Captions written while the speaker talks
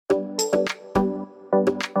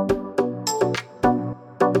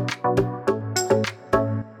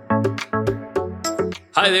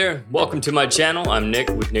Hi there, welcome to my channel. I'm Nick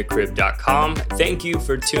with nickcribb.com. Thank you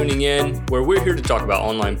for tuning in, where we're here to talk about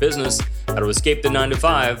online business, how to escape the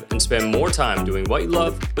 9-to-5 and spend more time doing what you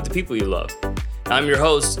love with the people you love. I'm your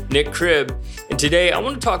host, Nick Cribb, and today I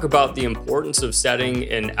want to talk about the importance of setting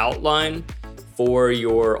an outline for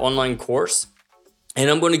your online course. And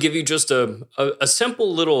I'm going to give you just a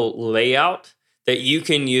simple little layout that you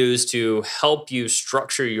can use to help you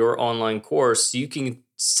structure your online course so you can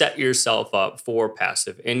set yourself up for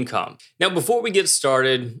passive income. Now, before we get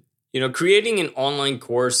started, creating an online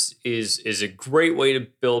course is a great way to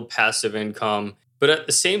build passive income. But at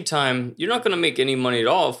the same time, you're not going to make any money at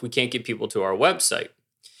all if we can't get people to our website.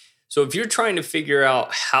 So if you're trying to figure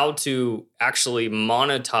out how to actually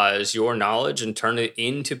monetize your knowledge and turn it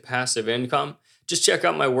into passive income, just check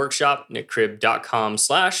out my workshop,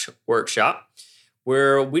 nickcribb.com/workshop,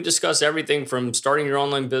 where we discuss everything from starting your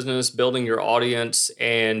online business, building your audience,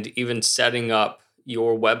 and even setting up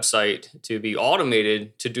your website to be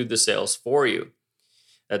automated to do the sales for you.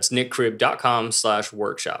 That's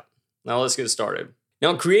nickcribb.com/workshop. Now let's get started.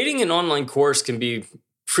 Now, creating an online course can be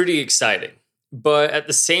pretty exciting, but at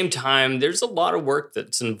the same time, there's a lot of work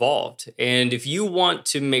that's involved. And if you want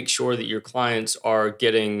to make sure that your clients are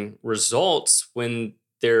getting results when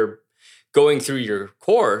they're going through your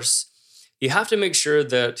course, you have to make sure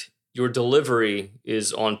that your delivery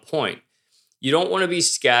is on point. You don't want to be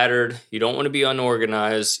scattered. You don't want to be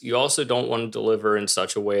unorganized. You also don't want to deliver in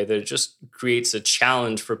such a way that it just creates a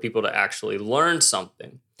challenge for people to actually learn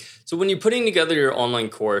something. So when you're putting together your online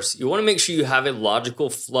course, you want to make sure you have a logical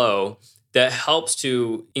flow that helps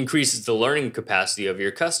to increase the learning capacity of your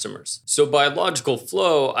customers. So by logical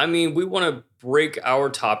flow, I mean we want to break our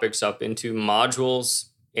topics up into modules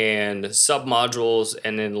and submodules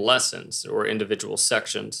and then lessons or individual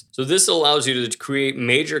sections. So this allows you to create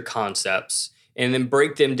major concepts and then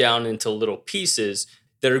break them down into little pieces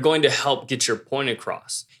that are going to help get your point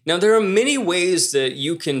across. Now, there are many ways that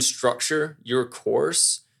you can structure your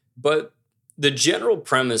course, but the general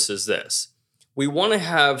premise is this. We want to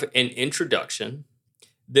have an introduction,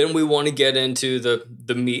 then we want to get into the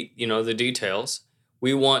meat, the details.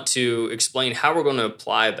 We want to explain how we're going to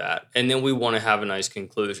apply that, and then we want to have a nice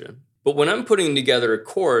conclusion. But when I'm putting together a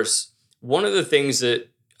course, one of the things that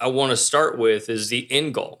I want to start with is the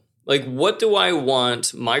end goal. Like, what do I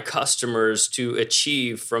want my customers to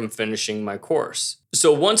achieve from finishing my course?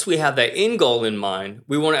 So once we have that end goal in mind,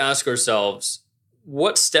 we want to ask ourselves,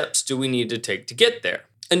 what steps do we need to take to get there?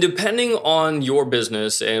 And depending on your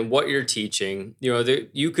business and what you're teaching,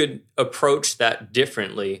 you could approach that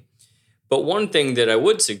differently. But one thing that I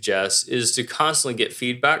would suggest is to constantly get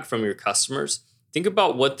feedback from your customers. Think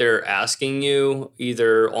about what they're asking you,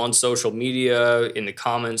 either on social media, in the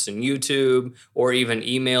comments in YouTube, or even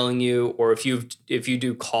emailing you, or if you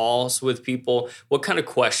do calls with people, what kind of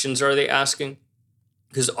questions are they asking?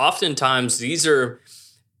 Because oftentimes these are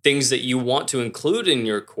things that you want to include in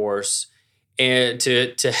your course and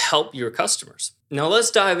to help your customers. Now let's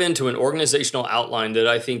dive into an organizational outline that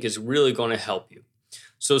I think is really going to help you.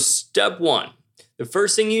 So step one, the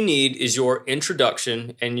first thing you need is your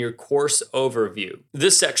introduction and your course overview.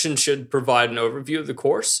 This section should provide an overview of the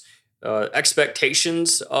course,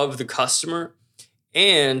 expectations of the customer,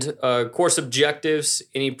 and course objectives,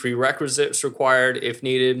 any prerequisites required if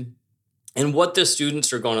needed, and what the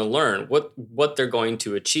students are going to learn, what they're going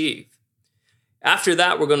to achieve. After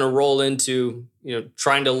that, we're going to roll into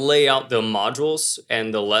trying to lay out the modules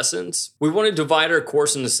and the lessons. We want to divide our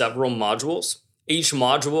course into several modules, each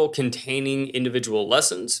module containing individual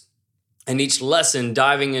lessons, and each lesson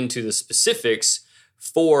diving into the specifics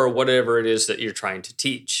for whatever it is that you're trying to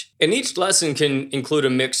teach. And each lesson can include a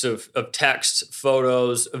mix of text,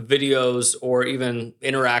 photos, videos, or even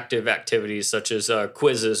interactive activities such as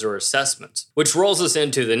quizzes or assessments, which rolls us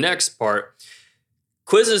into the next part.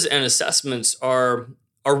 Quizzes and assessments are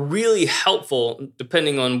really helpful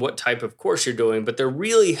depending on what type of course you're doing, but they're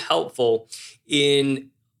really helpful in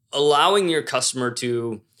allowing your customer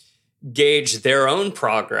to gauge their own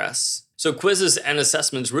progress. So quizzes and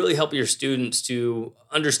assessments really help your students to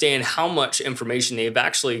understand how much information they've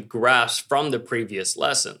actually grasped from the previous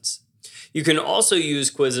lessons. You can also use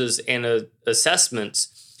quizzes and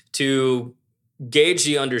assessments to gauge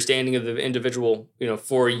the understanding of the individual,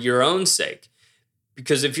 for your own sake.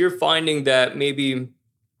 Because if you're finding that maybe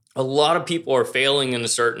a lot of people are failing in a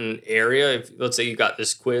certain area, if let's say you got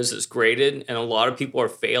this quiz that's graded and a lot of people are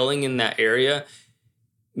failing in that area,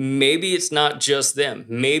 maybe it's not just them.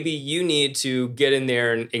 Maybe you need to get in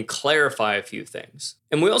there and clarify a few things.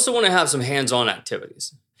 And we also want to have some hands-on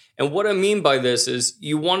activities. And what I mean by this is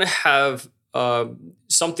you want to have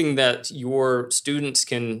something that your students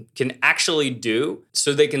can actually do,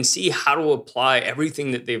 so they can see how to apply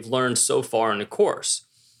everything that they've learned so far in the course.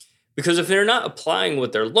 Because if they're not applying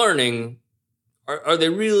what they're learning, are they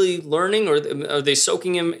really learning, or are they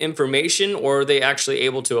soaking in information, or are they actually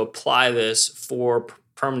able to apply this for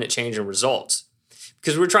permanent change and results?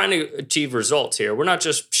 Because we're trying to achieve results here. We're not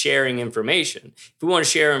just sharing information. If we want to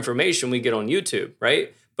share information, we get on YouTube,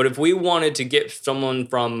 right? But if we wanted to get someone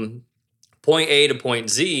from point A to point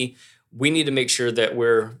Z, we need to make sure that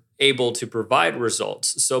we're able to provide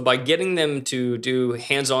results. So by getting them to do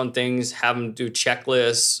hands-on things, have them do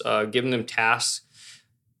checklists, giving them tasks,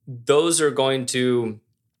 those are going to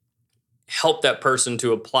help that person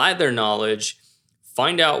to apply their knowledge,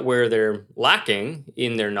 find out where they're lacking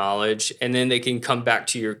in their knowledge, and then they can come back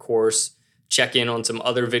to your course, check in on some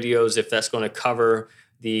other videos if that's going to cover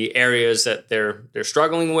the areas that they're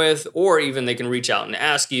struggling with, or even they can reach out and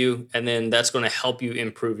ask you, and then that's going to help you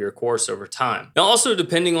improve your course over time. Now, also,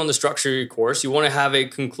 depending on the structure of your course, you want to have a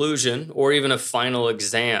conclusion or even a final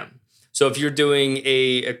exam. So if you're doing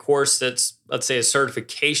a course that's, let's say, a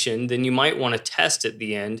certification, then you might want to test at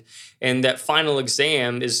the end. And that final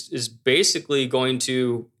exam is basically going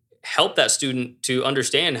to help that student to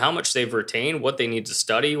understand how much they've retained, what they need to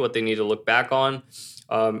study, what they need to look back on,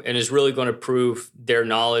 and is really going to prove their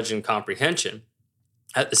knowledge and comprehension.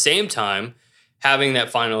 At the same time, having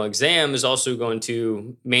that final exam is also going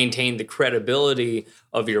to maintain the credibility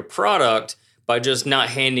of your product by just not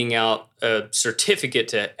handing out a certificate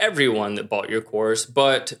to everyone that bought your course,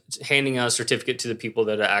 but handing out a certificate to the people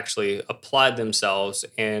that actually applied themselves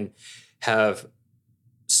and have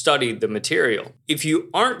studied the material. If you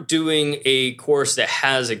aren't doing a course that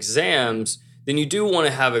has exams, then you do want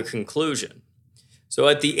to have a conclusion. So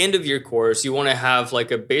at the end of your course, you want to have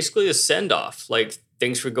basically a send-off, like,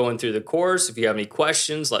 thanks for going through the course. If you have any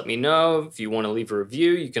questions, let me know. If you want to leave a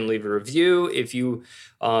review, you can leave a review. If you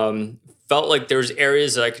felt like there's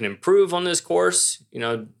areas that I can improve on this course,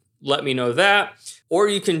 let me know that. Or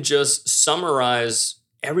you can just summarize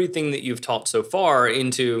everything that you've taught so far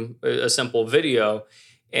into a simple video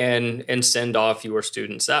and send off your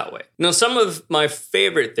students that way. Now, some of my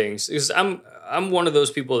favorite things is I'm one of those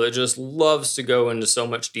people that just loves to go into so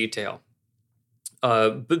much detail.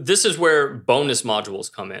 But this is where bonus modules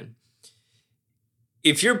come in.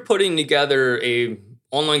 If you're putting together a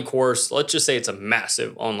online course, let's just say it's a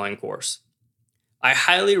massive online course, I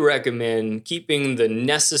highly recommend keeping the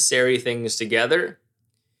necessary things together,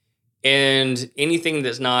 and anything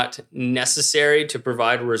that's not necessary to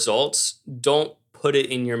provide results, don't put it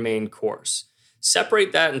in your main course.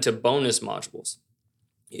 Separate that into bonus modules.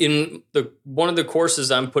 In one of the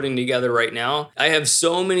courses I'm putting together right now, I have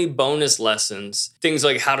so many bonus lessons, things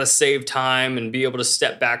like how to save time and be able to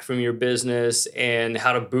step back from your business, and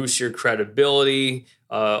how to boost your credibility,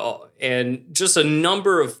 and just a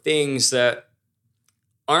number of things that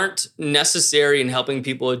aren't necessary in helping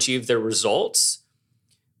people achieve their results,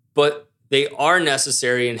 but they are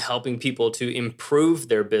necessary in helping people to improve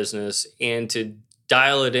their business and to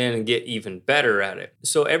dial it in and get even better at it.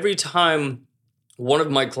 So every time one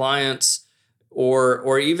of my clients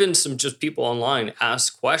or even some just people online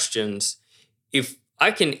ask questions, if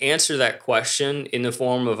I can answer that question in the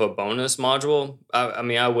form of a bonus module,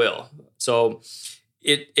 I will. So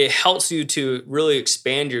it helps you to really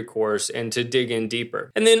expand your course and to dig in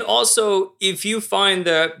deeper. And then also, if you find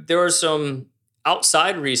that there are some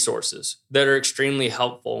outside resources that are extremely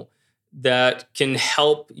helpful that can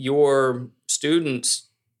help your students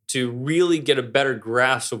to really get a better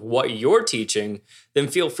grasp of what you're teaching, then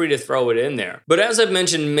feel free to throw it in there. But as I've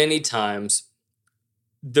mentioned many times,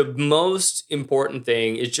 the most important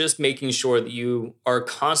thing is just making sure that you are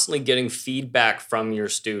constantly getting feedback from your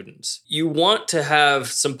students. You want to have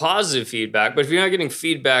some positive feedback, but if you're not getting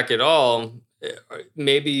feedback at all,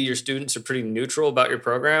 maybe your students are pretty neutral about your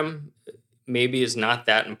program. Maybe it's not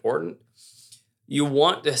that important. You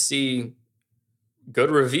want to see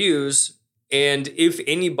good reviews, and if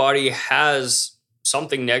anybody has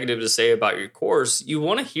something negative to say about your course, you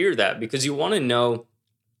want to hear that, because you want to know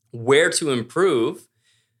where to improve,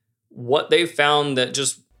 what they found that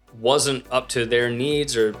just wasn't up to their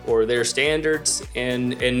needs or their standards,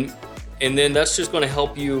 and then that's just going to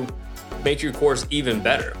help you make your course even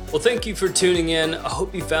better. Well, thank you for tuning in. I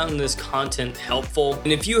hope you found this content helpful.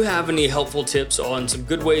 And if you have any helpful tips on some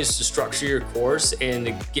good ways to structure your course and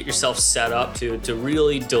to get yourself set up to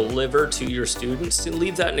really deliver to your students, then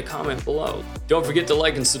leave that in the comment below. Don't forget to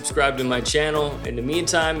like and subscribe to my channel. In the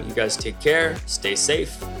meantime, you guys take care, stay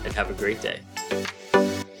safe, and have a great day.